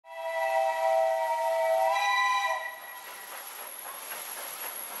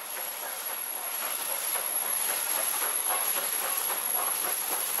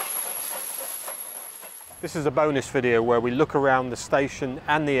This is a bonus video where we look around the station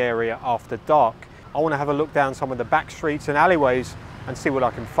and the area after dark. I want to have a look down some of the back streets and alleyways and see what I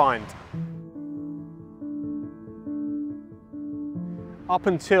can find. Up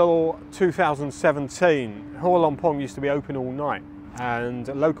until 2017, Hua Lamphong used to be open all night, and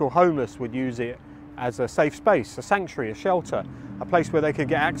local homeless would use it as a safe space, a sanctuary, a shelter, a place where they could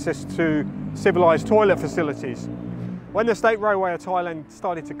get access to civilised toilet facilities. When the State Railway of Thailand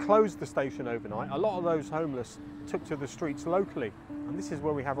started to close the station overnight, a lot of those homeless took to the streets locally, and this is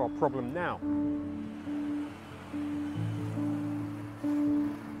where we have our problem now.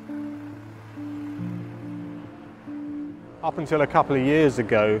 Up until a couple of years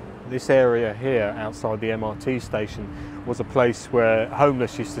ago, this area here outside the MRT station was a place where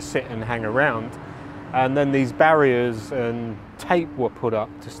homeless used to sit and hang around, and then these barriers and tape were put up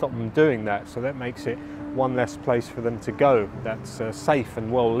to stop them doing that, so that makes it one less place for them to go that's safe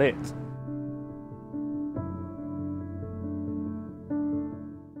and well lit.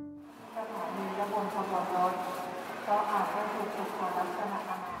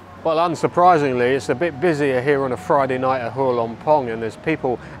 Well, unsurprisingly, it's a bit busier here on a Friday night at Hua Lamphong, and there's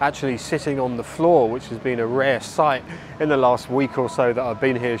people actually sitting on the floor, which has been a rare sight in the last week or so that I've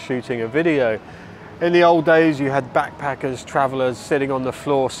been here shooting a video. In the old days, you had backpackers, travellers sitting on the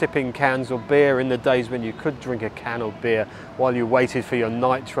floor sipping cans of beer in the days when you could drink a can of beer while you waited for your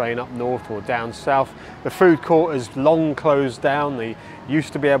night train up north or down south. The food court has long closed down. You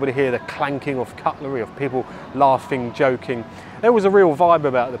used to be able to hear the clanking of cutlery, of people laughing, joking. There was a real vibe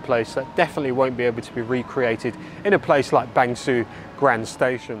about the place that definitely won't be able to be recreated in a place like Bangsu Grand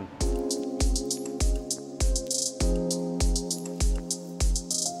Station.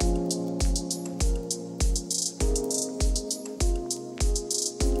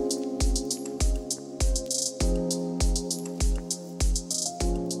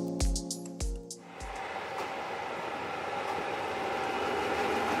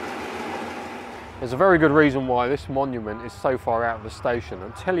 There's a very good reason why this monument is so far out of the station. I'll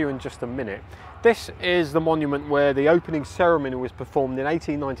tell you in just a minute. This is the monument where the opening ceremony was performed in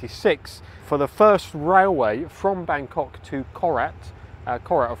 1896 for the first railway from Bangkok to Korat.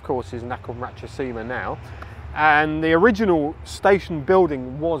 Korat, of course, is Nakhon Ratchasima now. And the original station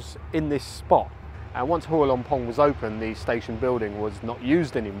building was in this spot. And once Hua Lamphong was open, the station building was not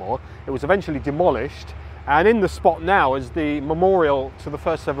used anymore. It was eventually demolished. And in the spot now is the memorial to the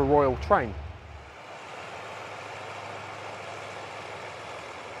first ever royal train.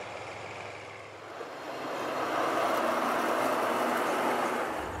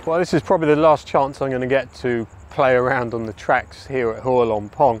 Well, this is probably the last chance I'm going to get to play around on the tracks here at Hua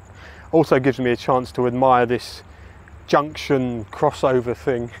Lamphong. Also gives me a chance to admire this junction crossover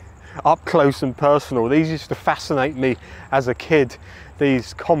thing up close and personal. These used to fascinate me as a kid,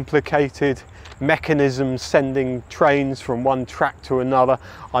 these complicated mechanisms sending trains from one track to another.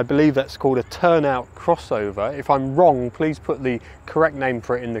 I believe that's called a turnout crossover. If I'm wrong, please put the correct name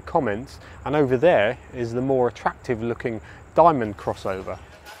for it in the comments. And over there is the more attractive looking diamond crossover.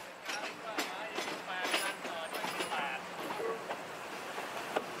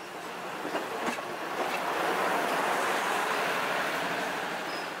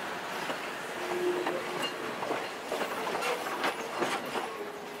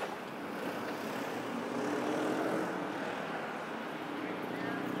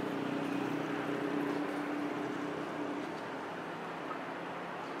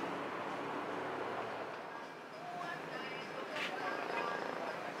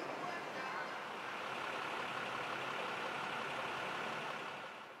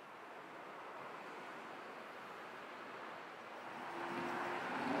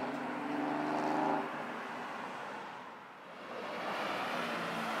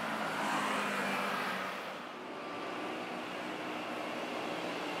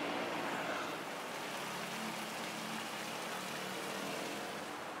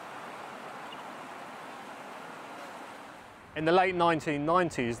 In the late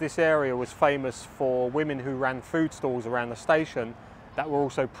 1990s, this area was famous for women who ran food stalls around the station that were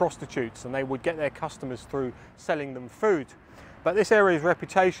also prostitutes, and they would get their customers through selling them food. But this area's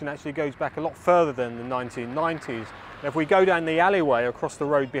reputation actually goes back a lot further than the 1990s. And if we go down the alleyway across the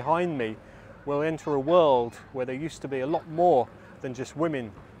road behind me, we'll enter a world where there used to be a lot more than just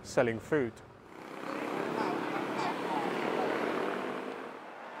women selling food.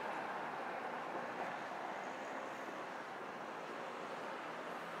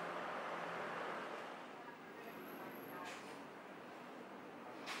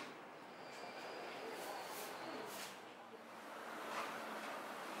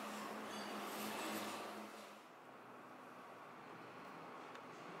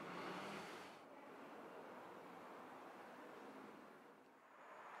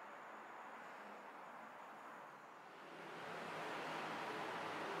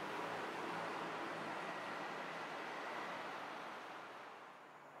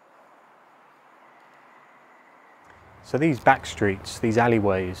 So these backstreets, these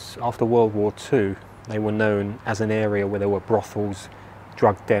alleyways, after World War II, they were known as an area where there were brothels,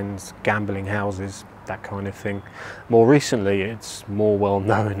 drug dens, gambling houses, that kind of thing. More recently, it's more well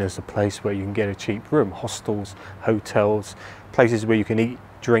known as a place where you can get a cheap room, hostels, hotels, places where you can eat,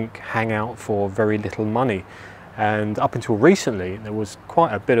 drink, hang out for very little money. And up until recently, there was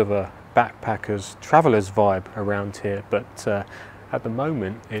quite a bit of a backpackers, travellers vibe around here, but at the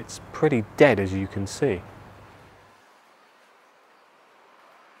moment, it's pretty dead, as you can see.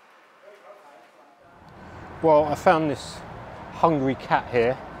 Well, I found this hungry cat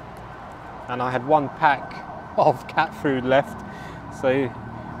here, and I had one pack of cat food left, so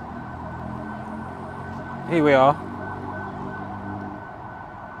here we are.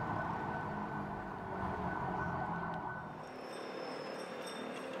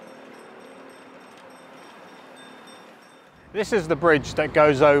 This is the bridge that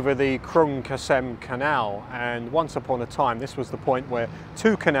goes over the Krung Kasem Canal, and once upon a time this was the point where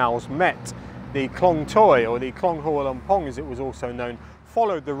two canals met. The Klong Toi, or the Klong Hua Lamphong as it was also known,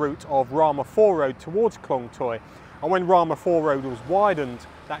 followed the route of Rama 4 Road towards Klong Toi, and when Rama 4 Road was widened,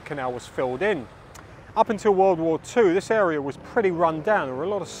 that canal was filled in. Up until World War II, this area was pretty run down. There were a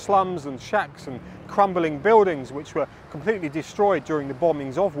lot of slums and shacks and crumbling buildings which were completely destroyed during the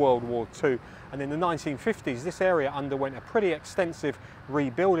bombings of World War II, and in the 1950s this area underwent a pretty extensive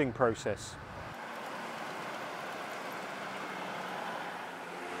rebuilding process.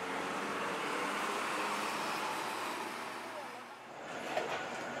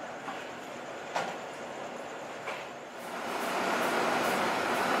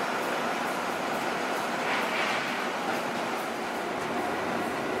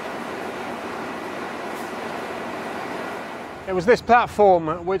 It was this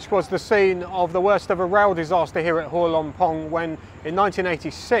platform which was the scene of the worst ever rail disaster here at Hua Lamphong when, in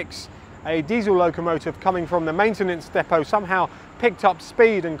 1986, a diesel locomotive coming from the maintenance depot somehow picked up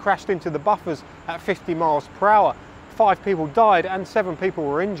speed and crashed into the buffers at 50 miles per hour. 5 people died and 7 people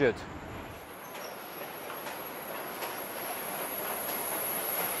were injured.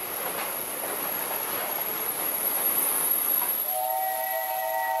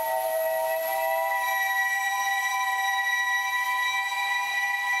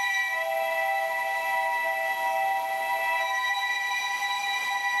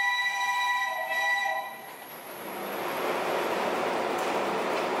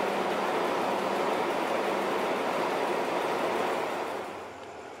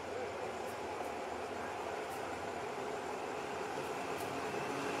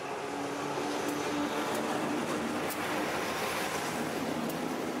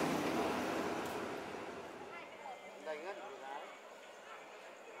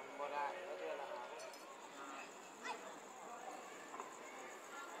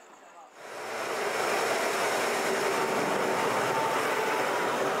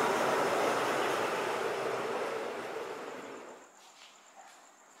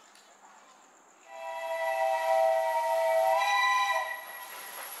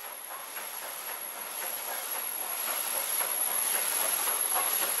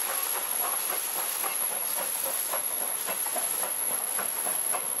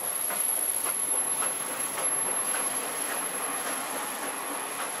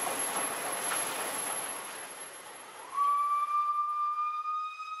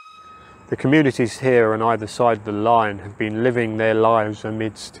 The communities here on either side of the line have been living their lives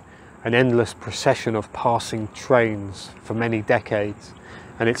amidst an endless procession of passing trains for many decades,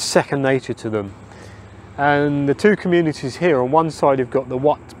 and it's second nature to them. And the two communities here, on one side you've got the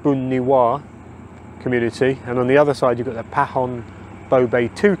Wat Bun Niwa community, and on the other side you've got the Pahon Bo Bay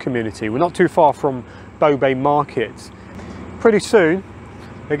 2 community. We're not too far from Bo Bay Market. Pretty soon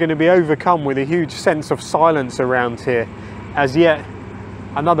they're going to be overcome with a huge sense of silence around here, as yet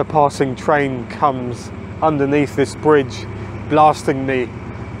another passing train comes underneath this bridge, blasting me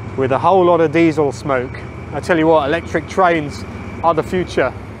with a whole lot of diesel smoke. I tell you what, electric trains are the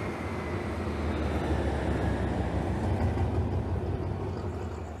future.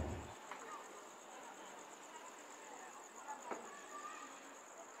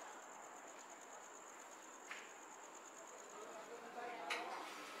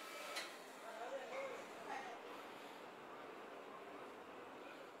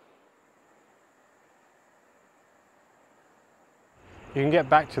 You can get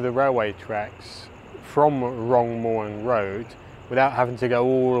back to the railway tracks from Rong Muang Road without having to go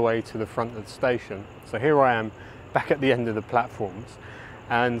all the way to the front of the station. So here I am back at the end of the platforms,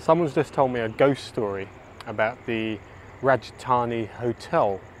 and someone's just told me a ghost story about the Rajdhani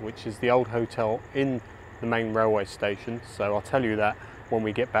Hotel, which is the old hotel in the main railway station. So I'll tell you that when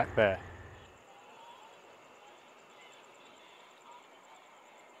we get back there.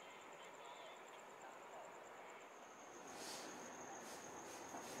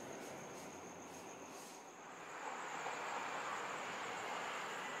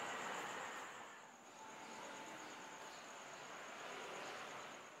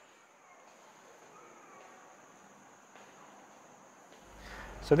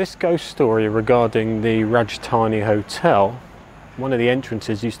 So this ghost story regarding the Rajdhani Hotel, one of the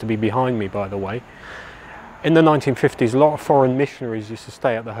entrances used to be behind me, by the way. In the 1950s, a lot of foreign missionaries used to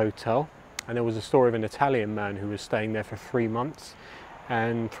stay at the hotel, and there was a story of an Italian man who was staying there for 3 months,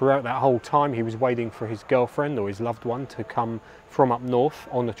 and throughout that whole time he was waiting for his girlfriend or his loved one to come from up north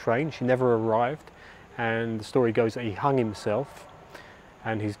on the train. She never arrived, and the story goes that he hung himself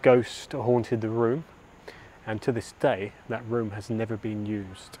and his ghost haunted the room, and to this day that room has never been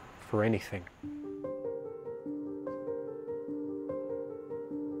used for anything.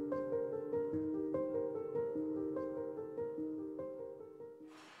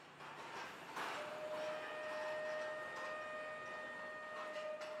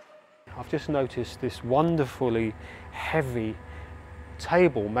 I've just noticed this wonderfully heavy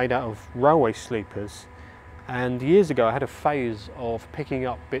table made out of railway sleepers, and years ago I had a phase of picking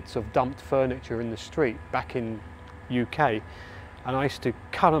up bits of dumped furniture in the street back in UK, and I used to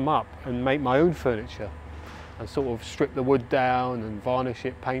cut them up and make my own furniture and sort of strip the wood down and varnish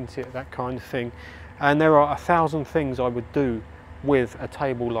it, paint it, that kind of thing. And there are 1,000 things I would do with a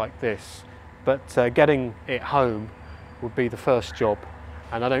table like this, but getting it home would be the first job.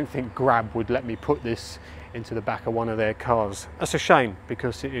 And I don't think Grab would let me put this into the back of one of their cars. That's a shame,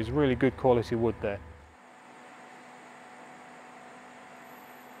 because it is really good quality wood there.